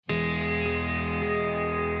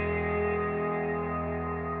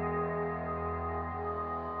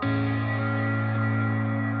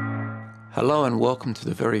Hello and welcome to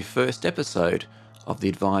the very first episode of the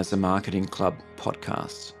Advisor Marketing Club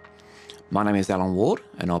podcast. My name is Alan Ward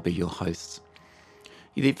and I'll be your host.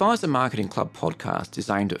 The Advisor Marketing Club podcast is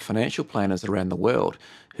aimed at financial planners around the world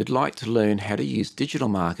who'd like to learn how to use digital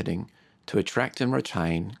marketing to attract and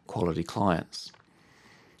retain quality clients.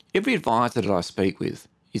 Every advisor that I speak with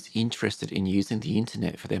is interested in using the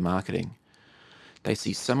internet for their marketing. They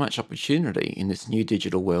see so much opportunity in this new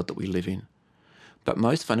digital world that we live in. But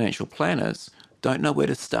most financial planners don't know where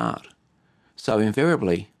to start. So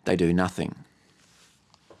invariably, they do nothing.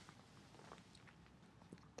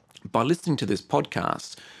 By listening to this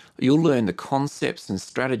podcast, you'll learn the concepts and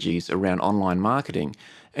strategies around online marketing,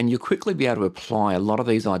 and you'll quickly be able to apply a lot of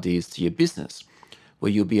these ideas to your business,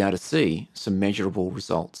 where you'll be able to see some measurable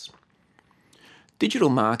results. Digital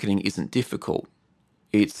marketing isn't difficult.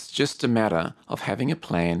 It's just a matter of having a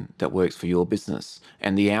plan that works for your business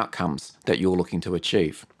and the outcomes that you're looking to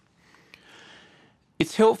achieve.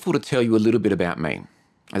 It's helpful to tell you a little bit about me.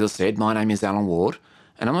 As I said, my name is Alan Ward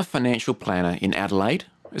and I'm a financial planner in Adelaide,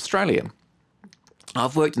 Australia.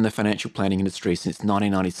 I've worked in the financial planning industry since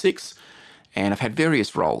 1996 and I've had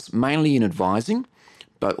various roles, mainly in advising,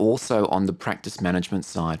 but also on the practice management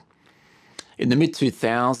side. In the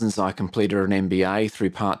mid-2000s, I completed an MBA through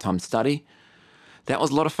part-time study. That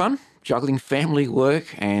was a lot of fun, juggling family,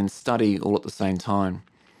 work and study all at the same time.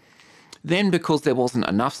 Then, because there wasn't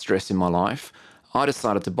enough stress in my life, I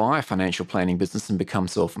decided to buy a financial planning business and become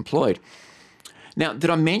self-employed. Now,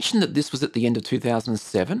 did I mention that this was at the end of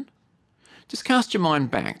 2007? Just cast your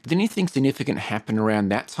mind back. Did anything significant happen around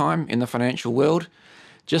that time in the financial world?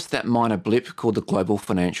 Just that minor blip called the global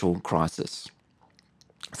financial crisis.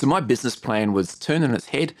 So my business plan was turned on its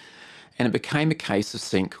head and it became a case of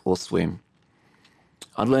sink or swim.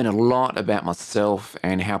 I learned a lot about myself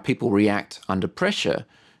and how people react under pressure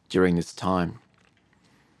during this time.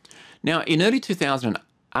 Now, in early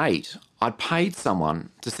 2008, I'd paid someone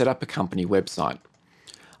to set up a company website.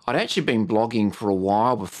 I'd actually been blogging for a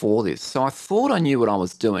while before this, so I thought I knew what I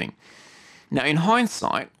was doing. Now, in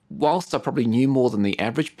hindsight, whilst I probably knew more than the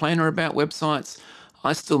average planner about websites,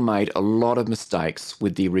 I still made a lot of mistakes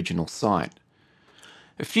with the original site.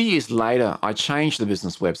 A few years later, I changed the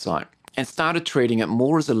business website and started treating it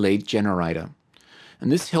more as a lead generator.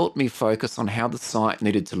 And this helped me focus on how the site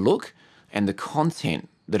needed to look and the content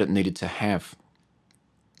that it needed to have.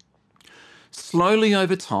 Slowly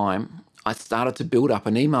over time, I started to build up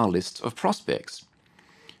an email list of prospects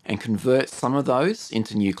and convert some of those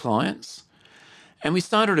into new clients. And we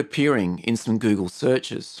started appearing in some Google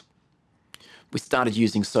searches. We started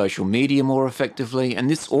using social media more effectively, and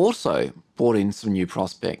this also brought in some new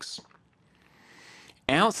prospects.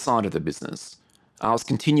 Outside of the business, I was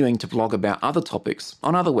continuing to blog about other topics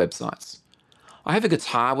on other websites. I have a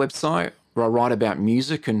guitar website where I write about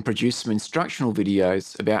music and produce some instructional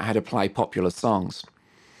videos about how to play popular songs.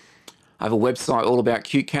 I have a website all about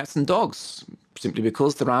cute cats and dogs, simply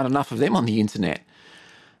because there aren't enough of them on the internet.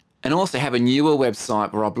 And I also have a newer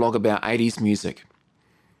website where I blog about 80s music.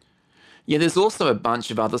 Yeah, there's also a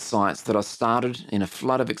bunch of other sites that I started in a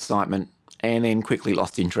flood of excitement and then quickly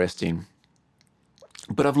lost interest in.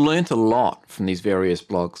 But I've learnt a lot from these various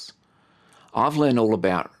blogs. I've learned all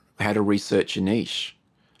about how to research a niche,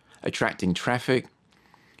 attracting traffic,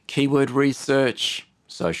 keyword research,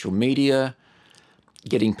 social media,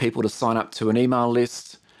 getting people to sign up to an email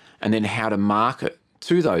list, and then how to market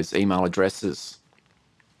to those email addresses.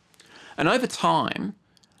 And over time,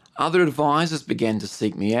 other advisors began to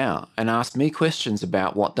seek me out and ask me questions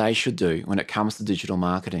about what they should do when it comes to digital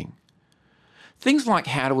marketing. Things like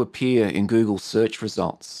how to appear in Google search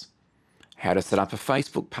results, how to set up a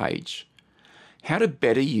Facebook page, how to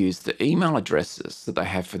better use the email addresses that they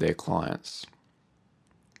have for their clients.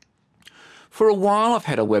 For a while, I've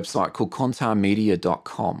had a website called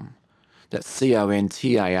contarmedia.com. That's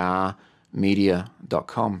CONTAR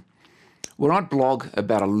media.com, where I'd blog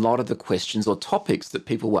about a lot of the questions or topics that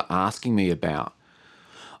people were asking me about.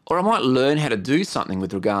 Or I might learn how to do something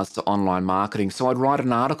with regards to online marketing, so I'd write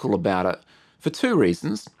an article about it for two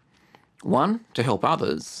reasons. One, to help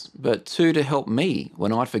others, but two, to help me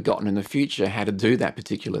when I'd forgotten in the future how to do that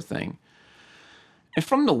particular thing. And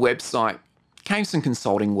from the website came some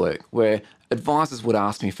consulting work where advisors would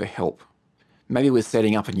ask me for help. Maybe with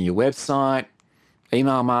setting up a new website,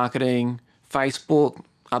 email marketing, Facebook,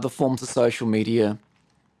 other forms of social media.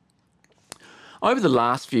 Over the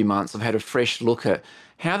last few months, I've had a fresh look at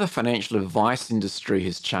how the financial advice industry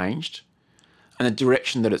has changed and the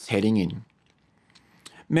direction that it's heading in.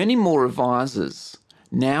 Many more advisors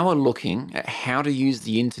now are looking at how to use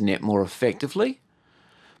the internet more effectively,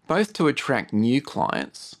 both to attract new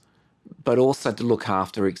clients, but also to look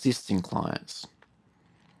after existing clients.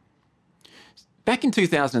 Back in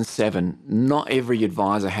 2007, not every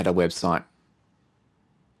advisor had a website.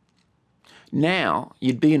 Now,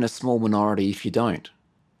 you'd be in a small minority if you don't.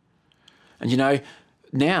 And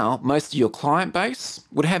now most of your client base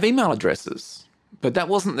would have email addresses, but that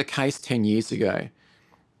wasn't the case 10 years ago.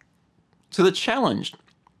 So the challenge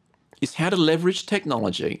is how to leverage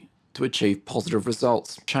technology to achieve positive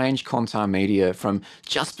results, change Contar Media from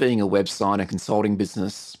just being a website and consulting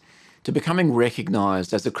business to becoming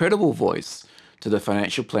recognised as a credible voice to the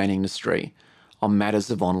financial planning industry on matters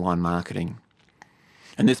of online marketing.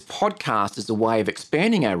 And this podcast is a way of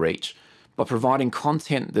expanding our reach by providing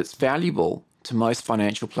content that's valuable to most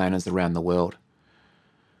financial planners around the world.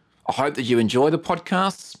 I hope that you enjoy the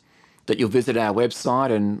podcasts, that you'll visit our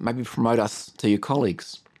website and maybe promote us to your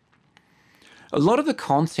colleagues. A lot of the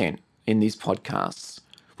content in these podcasts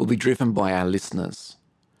will be driven by our listeners.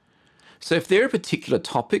 So if there are particular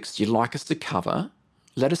topics you'd like us to cover,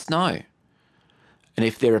 let us know. And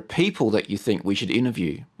if there are people that you think we should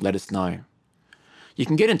interview, let us know. You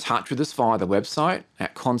can get in touch with us via the website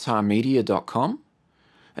at contarmedia.com.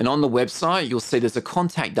 And on the website, you'll see there's a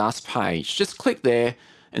Contact Us page. Just click there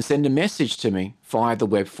and send a message to me via the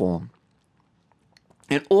web form.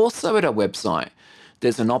 And also at our website,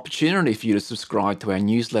 there's an opportunity for you to subscribe to our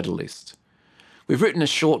newsletter list. We've written a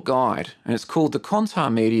short guide, and it's called the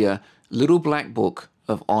Contar Media Little Black Book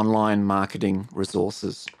of Online Marketing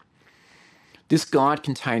Resources. This guide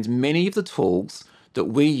contains many of the tools that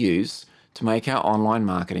we use to make our online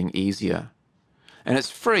marketing easier. And it's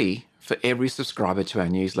free for every subscriber to our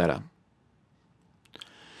newsletter.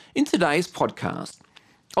 In today's podcast,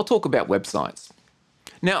 I'll talk about websites.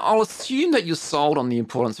 Now, I'll assume that you're sold on the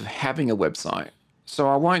importance of having a website, so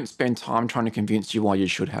I won't spend time trying to convince you why you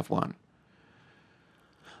should have one.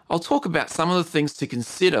 I'll talk about some of the things to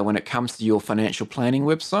consider when it comes to your financial planning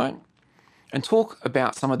website and talk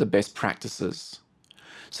about some of the best practices.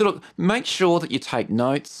 So look, make sure that you take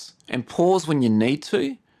notes and pause when you need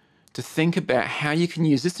to think about how you can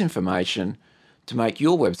use this information to make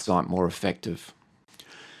your website more effective.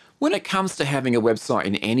 When it comes to having a website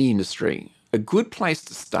in any industry, a good place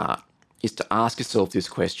to start is to ask yourself this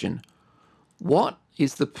question: what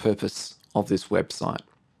is the purpose of this website?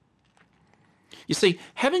 You see,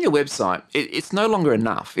 having a website, it's no longer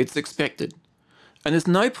enough, it's expected. And there's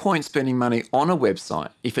no point spending money on a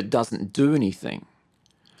website if it doesn't do anything.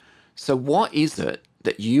 So what is it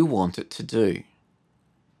that you want it to do?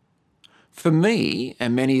 For me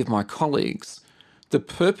and many of my colleagues, the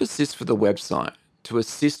purpose is for the website to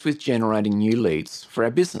assist with generating new leads for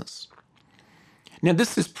our business. Now,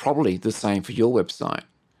 this is probably the same for your website.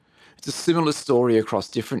 It's a similar story across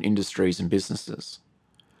different industries and businesses.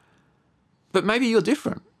 But maybe you're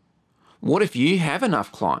different. What if you have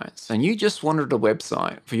enough clients and you just wanted a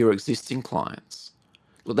website for your existing clients?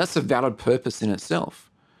 Well, that's a valid purpose in itself.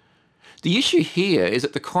 The issue here is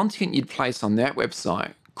that the content you'd place on that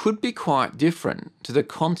website could be quite different to the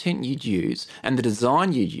content you'd use and the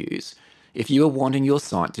design you'd use if you were wanting your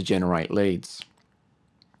site to generate leads.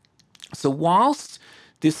 So whilst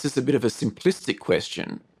this is a bit of a simplistic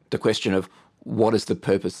question, the question of what is the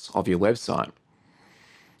purpose of your website,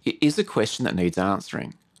 it is a question that needs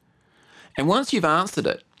answering. And once you've answered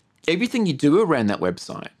it, everything you do around that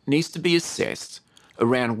website needs to be assessed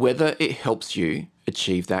around whether it helps you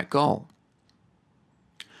achieve that goal.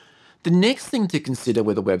 The next thing to consider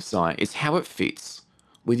with a website is how it fits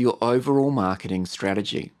with your overall marketing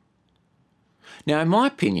strategy. Now, in my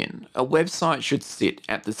opinion, a website should sit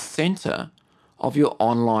at the centre of your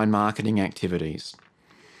online marketing activities.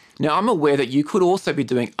 Now, I'm aware that you could also be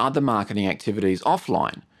doing other marketing activities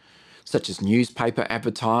offline, such as newspaper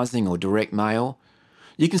advertising or direct mail.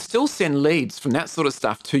 You can still send leads from that sort of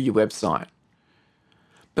stuff to your website.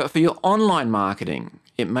 But for your online marketing,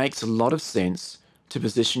 it makes a lot of sense to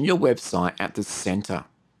position your website at the centre.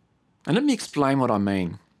 And let me explain what I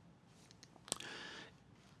mean.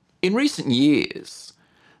 In recent years,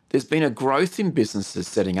 there's been a growth in businesses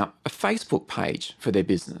setting up a Facebook page for their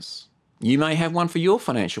business. You may have one for your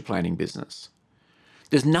financial planning business.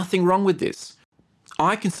 There's nothing wrong with this.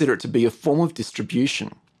 I consider it to be a form of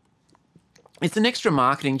distribution. It's an extra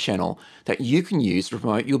marketing channel that you can use to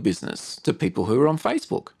promote your business to people who are on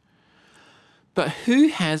Facebook. But who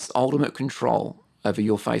has ultimate control over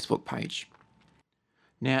your Facebook page?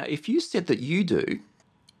 Now, if you said that you do,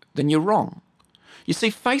 then you're wrong. You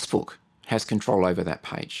see, Facebook has control over that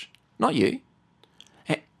page, not you.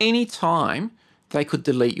 At any time, they could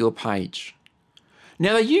delete your page.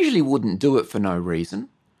 Now, they usually wouldn't do it for no reason,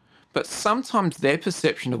 but sometimes their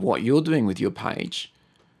perception of what you're doing with your page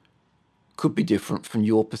could be different from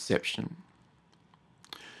your perception.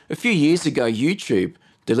 A few years ago, YouTube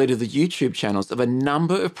deleted the YouTube channels of a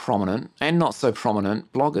number of prominent and not so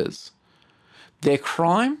prominent bloggers. Their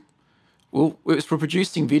crime? Well, it was for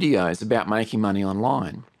producing videos about making money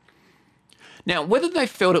online. Now, whether they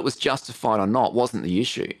felt it was justified or not wasn't the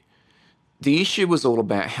issue. The issue was all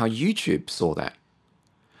about how YouTube saw that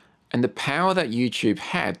and the power that YouTube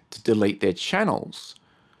had to delete their channels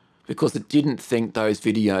because it didn't think those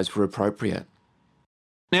videos were appropriate.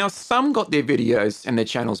 Now, some got their videos and their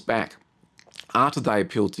channels back after they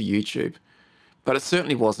appealed to YouTube, but it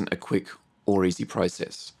certainly wasn't a quick or easy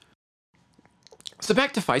process. So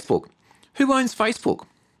back to Facebook. Who owns Facebook?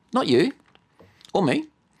 Not you or me.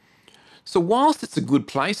 So whilst it's a good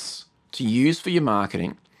place to use for your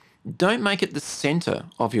marketing, don't make it the centre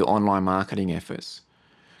of your online marketing efforts.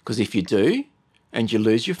 Because if you do, and you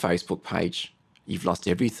lose your Facebook page, you've lost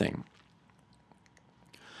everything.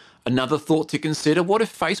 Another thought to consider, what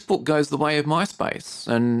if Facebook goes the way of MySpace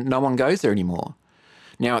and no one goes there anymore?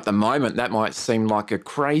 Now, at the moment, that might seem like a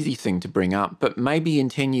crazy thing to bring up, but maybe in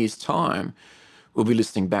 10 years' time, we'll be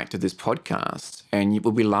listening back to this podcast and you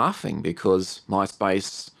will be laughing because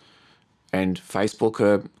MySpace and Facebook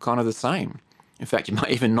are kind of the same. In fact, you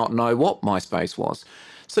might even not know what MySpace was.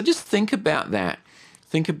 So just think about that.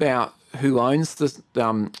 Think about who owns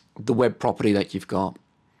the web property that you've got.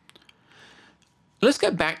 Let's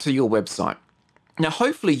go back to your website. Now,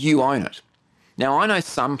 hopefully you own it. Now, I know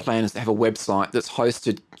some planners that have a website that's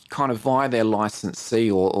hosted kind of via their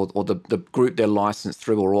licensee or the group they're licensed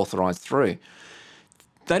through or authorised through.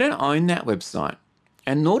 They don't own that website,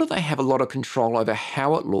 and nor do they have a lot of control over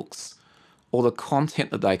how it looks or the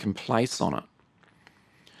content that they can place on it.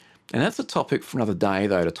 And that's a topic for another day,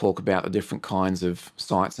 though, to talk about the different kinds of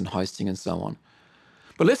sites and hosting and so on.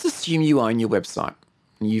 But let's assume you own your website.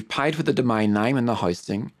 You've paid for the domain name and the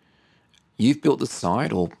hosting. You've built the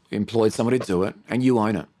site or employed somebody to do it, and you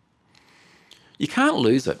own it. You can't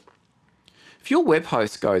lose it. If your web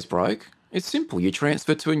host goes broke, it's simple. You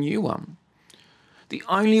transfer to a new one. The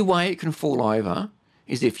only way it can fall over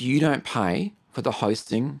is if you don't pay for the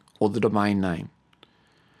hosting or the domain name.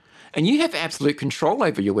 And you have absolute control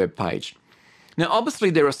over your web page. Now, obviously,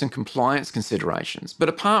 there are some compliance considerations, but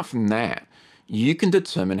apart from that, you can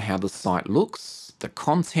determine how the site looks, the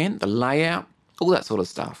content, the layout, all that sort of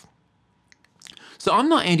stuff. So I'm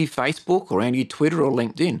not anti-Facebook or anti-Twitter or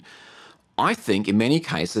LinkedIn. I think in many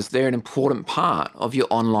cases they're an important part of your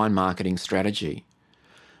online marketing strategy,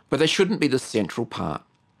 but they shouldn't be the central part.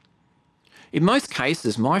 In most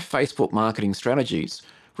cases, my Facebook marketing strategies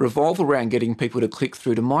revolve around getting people to click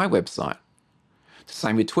through to my website. The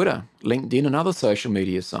same with Twitter, LinkedIn and other social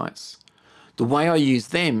media sites. The way I use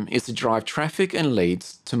them is to drive traffic and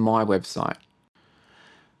leads to my website.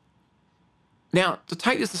 Now, to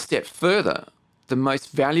take this a step further, the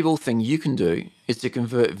most valuable thing you can do is to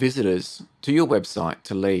convert visitors to your website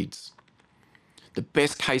to leads. The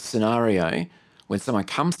best case scenario when someone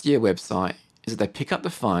comes to your website is that they pick up the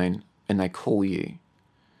phone and they call you.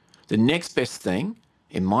 The next best thing,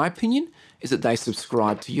 in my opinion, is that they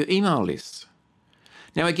subscribe to your email list.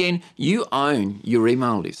 Now again, you own your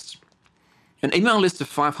email list. An email list of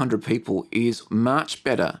 500 people is much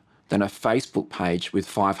better than a Facebook page with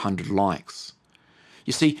 500 likes.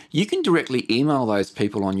 You see, you can directly email those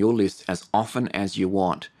people on your list as often as you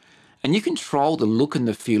want, and you control the look and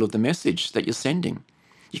the feel of the message that you're sending.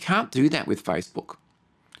 You can't do that with Facebook.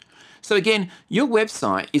 So again, your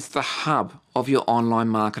website is the hub of your online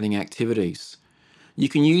marketing activities. You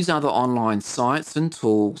can use other online sites and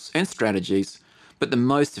tools and strategies, but the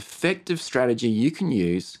most effective strategy you can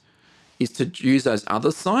use is to use those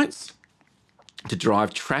other sites to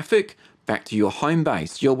drive traffic back to your home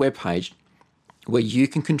base, your web page, where you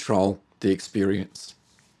can control the experience.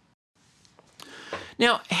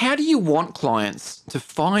 Now, how do you want clients to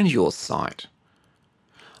find your site?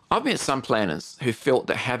 I've met some planners who felt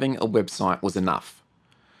that having a website was enough.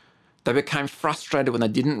 They became frustrated when they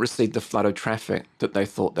didn't receive the flood of traffic that they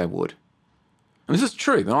thought they would. And this is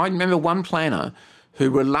true. And I remember one planner who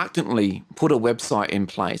reluctantly put a website in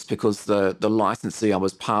place because the licensee I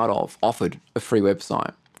was part of offered a free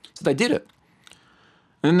website. So they did it.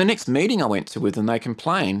 And then the next meeting I went to with them, they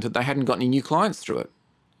complained that they hadn't got any new clients through it.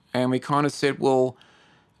 And we kind of said, well,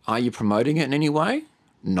 are you promoting it in any way?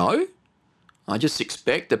 No. I just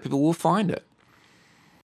expect that people will find it.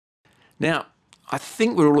 Now, I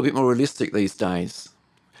think we're all a bit more realistic these days.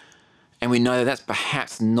 And we know that that's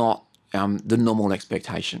perhaps not the normal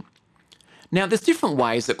expectation. Now, there's different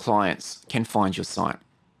ways that clients can find your site.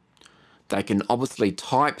 They can obviously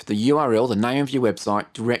type the URL, the name of your website,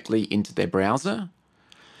 directly into their browser.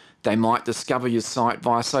 They might discover your site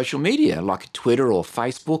via social media, like Twitter or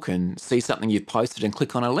Facebook, and see something you've posted and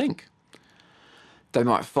click on a link. They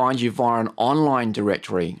might find you via an online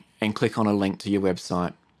directory and click on a link to your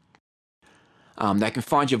website. They can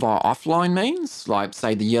find you via offline means, like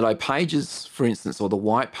say the yellow pages, for instance, or the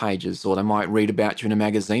white pages, or they might read about you in a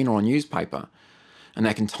magazine or a newspaper, and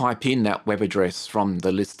they can type in that web address from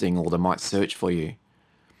the listing, or they might search for you.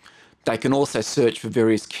 They can also search for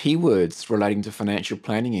various keywords relating to financial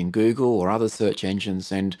planning in Google or other search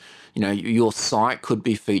engines, and your site could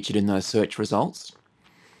be featured in those search results.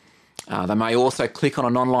 They may also click on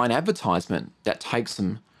an online advertisement that takes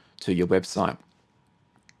them to your website.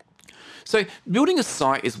 So building a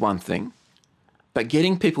site is one thing, but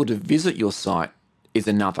getting people to visit your site is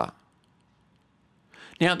another.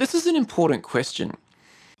 Now, this is an important question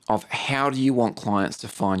of how do you want clients to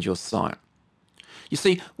find your site? You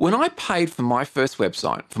see, when I paid for my first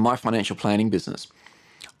website for my financial planning business,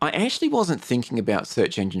 I actually wasn't thinking about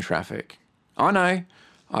search engine traffic. I know,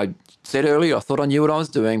 I said earlier, I thought I knew what I was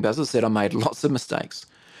doing, but as I said, I made lots of mistakes.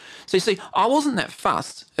 So you see, I wasn't that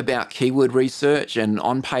fussed about keyword research and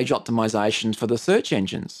on-page optimization for the search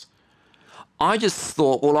engines. I just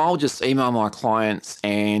thought, well, I'll just email my clients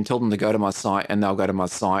and tell them to go to my site, and they'll go to my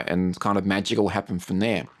site, and kind of magic will happen from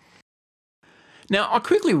there. Now, I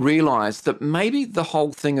quickly realized that maybe the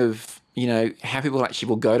whole thing of, how people actually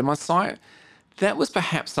will go to my site, that was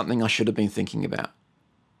perhaps something I should have been thinking about.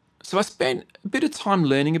 So I spent a bit of time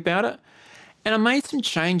learning about it, and I made some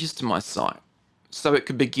changes to my site so it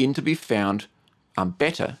could begin to be found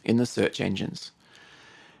better in the search engines.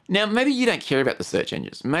 Now, maybe you don't care about the search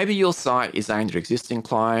engines. Maybe your site is aimed at existing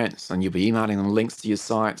clients and you'll be emailing them links to your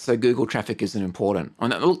site, so Google traffic isn't important.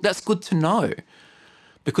 And that's good to know,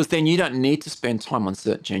 because then you don't need to spend time on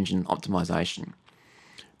search engine optimization.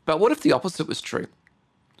 But what if the opposite was true?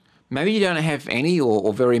 Maybe you don't have any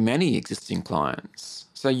or very many existing clients.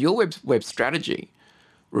 So your web strategy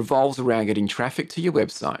revolves around getting traffic to your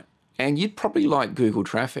website, and you'd probably like Google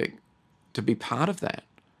traffic to be part of that.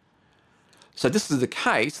 So if this is the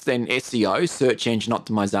case, then SEO, search engine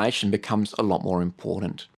optimization, becomes a lot more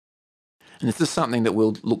important. And this is something that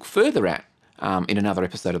we'll look further at in another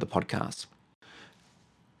episode of the podcast.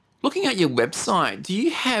 Looking at your website, do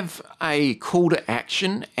you have a call to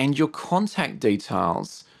action and your contact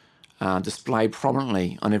details displayed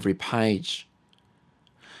prominently on every page?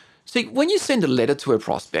 See, when you send a letter to a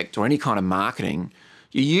prospect or any kind of marketing,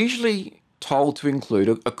 you're usually told to include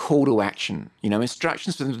a call to action,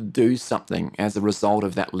 instructions for them to do something as a result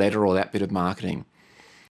of that letter or that bit of marketing.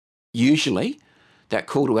 Usually, that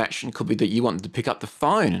call to action could be that you want them to pick up the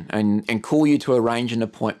phone and call you to arrange an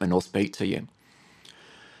appointment or speak to you.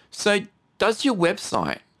 So does your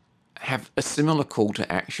website have a similar call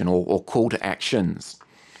to action or call to actions?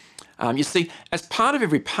 You see, as part of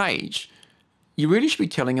every page, you really should be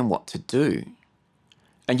telling them what to do.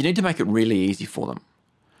 And you need to make it really easy for them.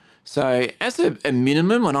 So as a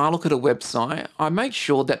minimum, when I look at a website, I make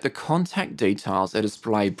sure that the contact details are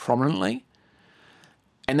displayed prominently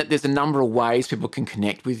and that there's a number of ways people can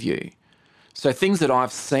connect with you. So things that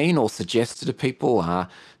I've seen or suggested to people are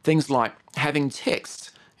things like having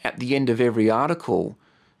text at the end of every article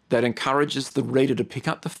that encourages the reader to pick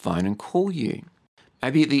up the phone and call you.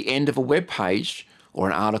 Maybe at the end of a web page or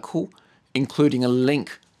an article, including a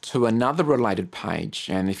link to another related page.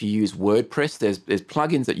 And if you use WordPress, there's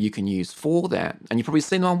plugins that you can use for that. And you've probably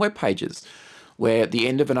seen them on web pages where at the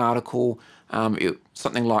end of an article,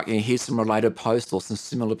 something like, here's some related posts or some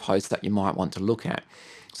similar posts that you might want to look at.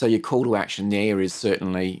 So your call to action there is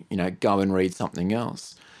certainly, go and read something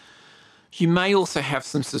else. You may also have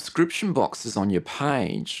some subscription boxes on your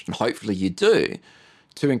page, and hopefully you do,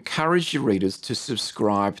 to encourage your readers to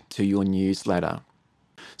subscribe to your newsletter.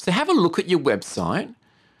 So have a look at your website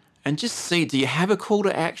and just see, do you have a call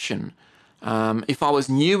to action? If I was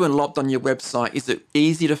new and logged on your website, is it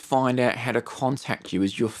easy to find out how to contact you?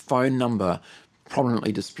 Is your phone number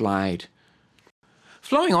prominently displayed?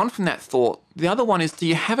 Flowing on from that thought, the other one is, do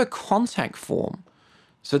you have a contact form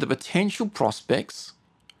so that potential prospects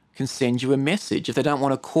can send you a message if they don't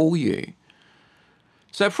want to call you?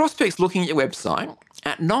 So a prospect's looking at your website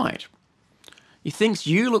at night. He thinks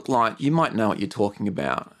you look like you might know what you're talking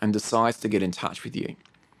about and decides to get in touch with you,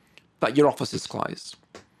 but your office is closed.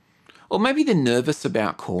 Or maybe they're nervous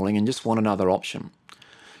about calling and just want another option.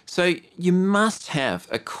 So you must have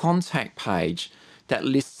a contact page that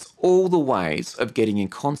lists all the ways of getting in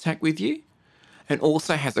contact with you and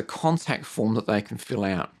also has a contact form that they can fill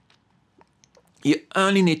out. You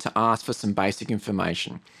only need to ask for some basic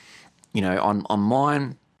information. On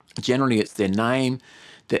mine, generally it's their name,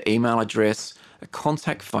 their email address, a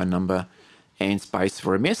contact phone number, and space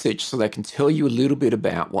for a message so they can tell you a little bit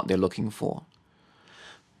about what they're looking for.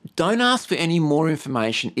 Don't ask for any more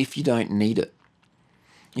information if you don't need it.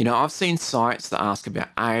 I've seen sites that ask about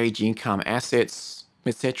age, income, assets,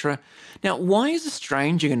 etc. Now, why is a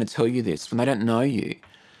stranger going to tell you this when they don't know you?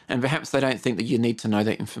 And perhaps they don't think that you need to know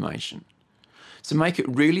that information. So make it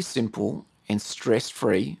really simple and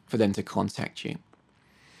stress-free for them to contact you.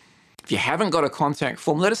 If you haven't got a contact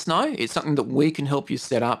form, let us know. It's something that we can help you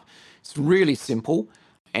set up. It's really simple,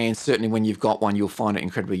 and certainly when you've got one, you'll find it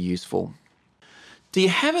incredibly useful. Do you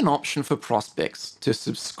have an option for prospects to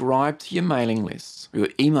subscribe to your mailing list, or your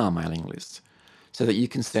email mailing list, so that you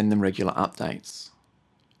can send them regular updates?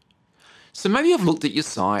 So maybe I've looked at your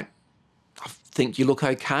site, I think you look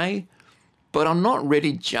okay, but I'm not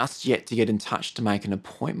ready just yet to get in touch to make an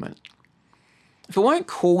appointment. If I won't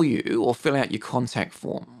call you or fill out your contact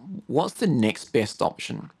form, what's the next best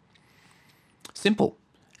option? Simple.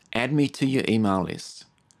 Add me to your email list.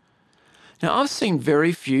 Now, I've seen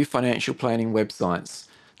very few financial planning websites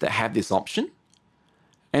that have this option,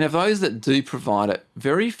 and of those that do provide it,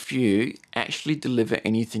 very few actually deliver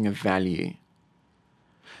anything of value.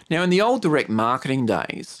 Now, in the old direct marketing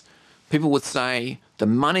days, people would say, the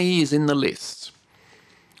money is in the list.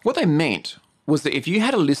 What they meant was that if you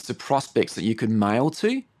had a list of prospects that you could mail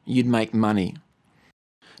to, you'd make money.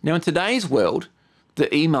 Now, in today's world,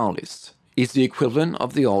 the email list is the equivalent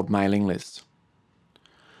of the old mailing list.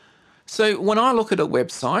 So when I look at a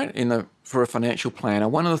website for a financial planner,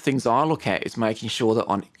 one of the things I look at is making sure that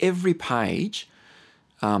on every page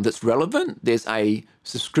that's relevant, there's a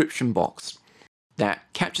subscription box that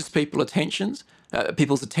captures people's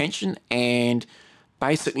attention and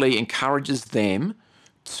basically encourages them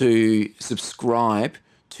to subscribe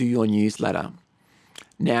to your newsletter.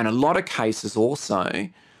 Now, in a lot of cases also,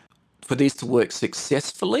 for these to work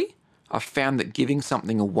successfully, I've found that giving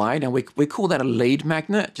something away, now we call that a lead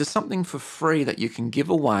magnet, just something for free that you can give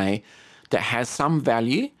away that has some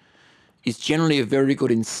value, is generally a very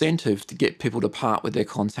good incentive to get people to part with their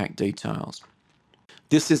contact details.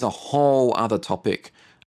 This is a whole other topic.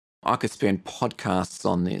 I could spend podcasts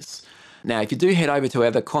on this. Now, if you do head over to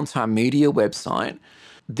our Content Media website,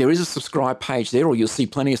 there is a subscribe page there, or you'll see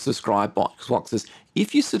plenty of subscribe boxes.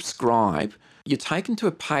 If you subscribe, you're taken to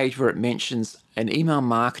a page where it mentions an email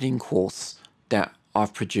marketing course that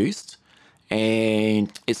I've produced,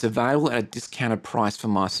 and it's available at a discounted price for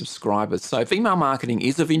my subscribers. So if email marketing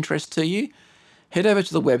is of interest to you, head over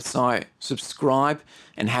to the website, subscribe,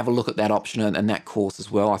 and have a look at that option and that course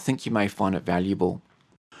as well. I think you may find it valuable.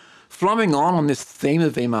 Flowing on this theme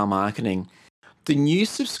of email marketing, the new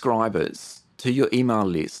subscribers to your email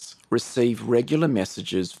list receive regular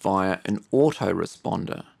messages via an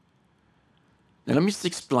autoresponder. Now, let me just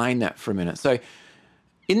explain that for a minute. So,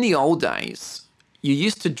 in the old days, you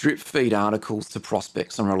used to drip feed articles to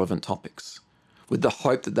prospects on relevant topics with the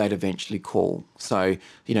hope that they'd eventually call. So,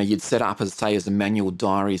 you'd set up as a manual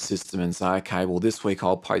diary system and say, okay, well, this week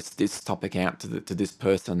I'll post this topic out to this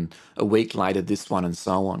person, a week later this one, and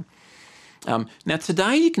so on. Now,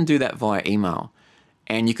 today you can do that via email,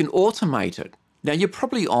 and you can automate it. Now, you're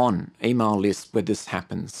probably on email lists where this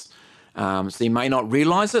happens. So you may not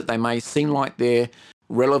realize it. They may seem like they're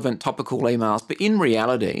relevant topical emails, but in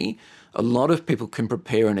reality, a lot of people can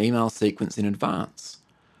prepare an email sequence in advance.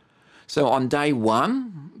 So on day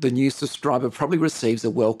one, the new subscriber probably receives a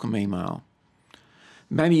welcome email.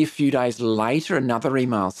 Maybe a few days later, another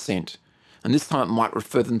email is sent, and this time it might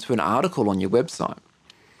refer them to an article on your website.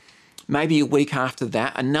 Maybe a week after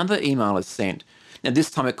that, another email is sent. Now,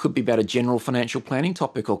 this time it could be about a general financial planning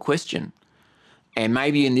topic or question. And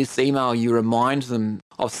maybe in this email, you remind them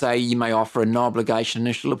of, say, you may offer a no obligation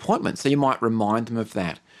initial appointment. So you might remind them of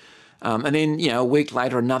that. And then, a week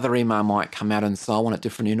later, another email might come out and so on at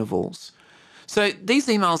different intervals. So these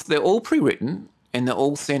emails, they're all pre-written and they're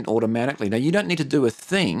all sent automatically. Now, you don't need to do a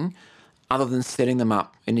thing other than setting them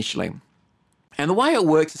up initially. And the way it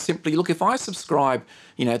works is simply, look, if I subscribe,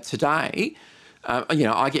 today,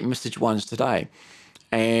 I get message ones today.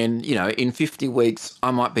 And, in 50 weeks,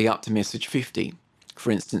 I might be up to message 50,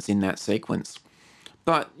 for instance, in that sequence.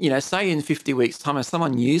 But, say in 50 weeks' time, if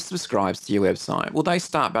someone new subscribes to your website, well, they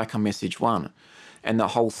start back on message 1, and the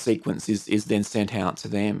whole sequence is then sent out to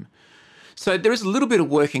them. So there is a little bit of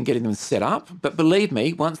work in getting them set up, but believe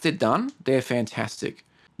me, once they're done, they're fantastic.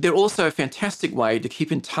 They're also a fantastic way to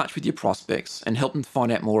keep in touch with your prospects and help them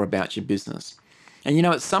find out more about your business. And,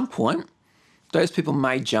 at some point, those people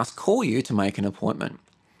may just call you to make an appointment.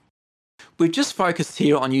 We've just focused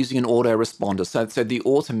here on using an autoresponder, so the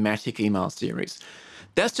automatic email series.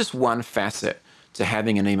 That's just one facet to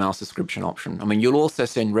having an email subscription option. I mean, you'll also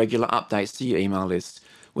send regular updates to your email list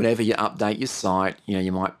Whenever you update your site,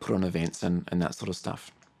 you might put on events and that sort of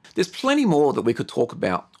stuff. There's plenty more that we could talk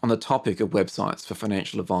about on the topic of websites for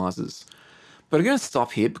financial advisors, but I'm going to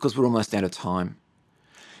stop here because we're almost out of time.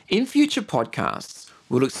 In future podcasts,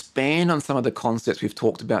 we'll expand on some of the concepts we've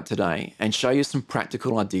talked about today and show you some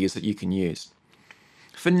practical ideas that you can use.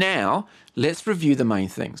 For now, let's review the main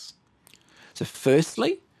things. So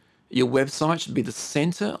firstly, your website should be the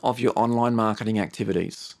center of your online marketing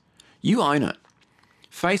activities. You own it.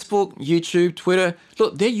 Facebook, YouTube, Twitter,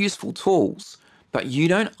 look, they're useful tools, but you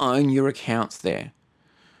don't own your accounts there.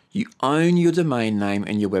 You own your domain name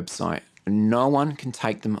and your website, and no one can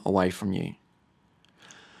take them away from you.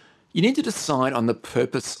 You need to decide on the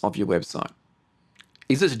purpose of your website.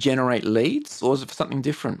 Is it to generate leads or is it for something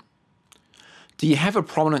different? Do you have a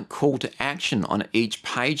prominent call to action on each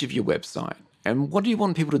page of your website? And what do you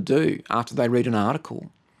want people to do after they read an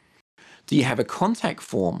article? Do you have a contact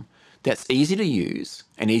form that's easy to use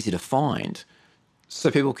and easy to find so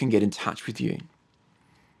people can get in touch with you?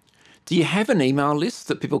 Do you have an email list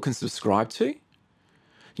that people can subscribe to?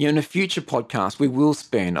 In a future podcast, we will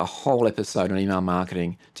spend a whole episode on email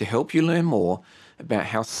marketing to help you learn more about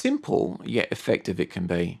how simple yet effective it can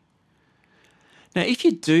be. Now, if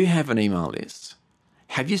you do have an email list,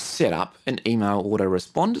 have you set up an email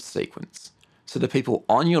autoresponder sequence so the people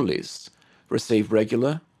on your list receive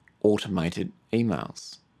regular automated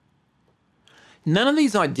emails? None of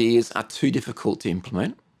these ideas are too difficult to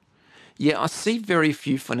implement, yet I see very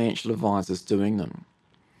few financial advisors doing them.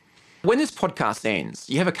 When this podcast ends,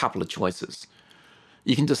 you have a couple of choices.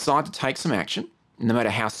 You can decide to take some action, no matter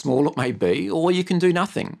how small it may be, or you can do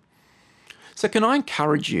nothing. So can I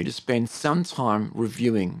encourage you to spend some time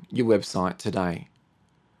reviewing your website today?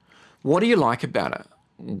 What do you like about it?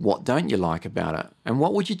 What don't you like about it? And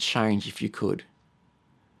what would you change if you could?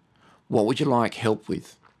 What would you like help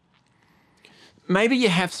with? Maybe you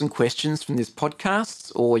have some questions from this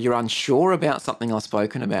podcast or you're unsure about something I've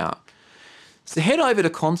spoken about. So head over to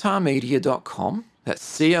contarmedia.com,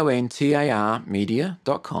 that's CONTAR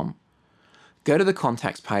media.com. Go to the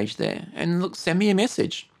contacts page there and send me a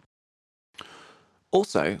message.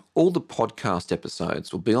 Also, all the podcast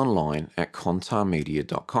episodes will be online at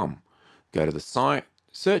contarmedia.com. Go to the site,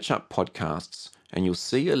 search up podcasts, and you'll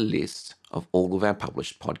see a list of all of our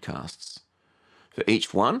published podcasts. For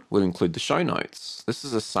each one, we'll include the show notes. This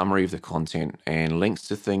is a summary of the content and links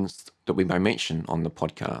to things that we may mention on the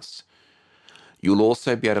podcast. You'll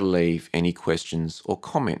also be able to leave any questions or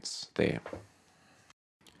comments there.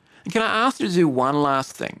 And can I ask you to do one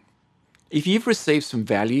last thing? If you've received some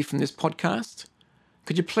value from this podcast,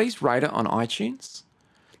 could you please rate it on iTunes?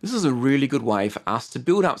 This is a really good way for us to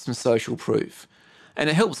build up some social proof, and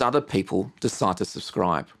it helps other people decide to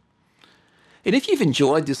subscribe. And if you've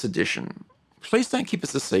enjoyed this edition, please don't keep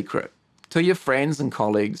us a secret. Tell your friends and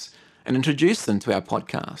colleagues and introduce them to our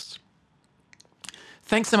podcast.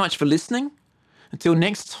 Thanks so much for listening. Until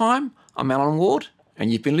next time, I'm Alan Ward,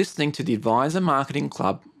 and you've been listening to the Advisor Marketing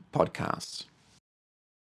Club podcast.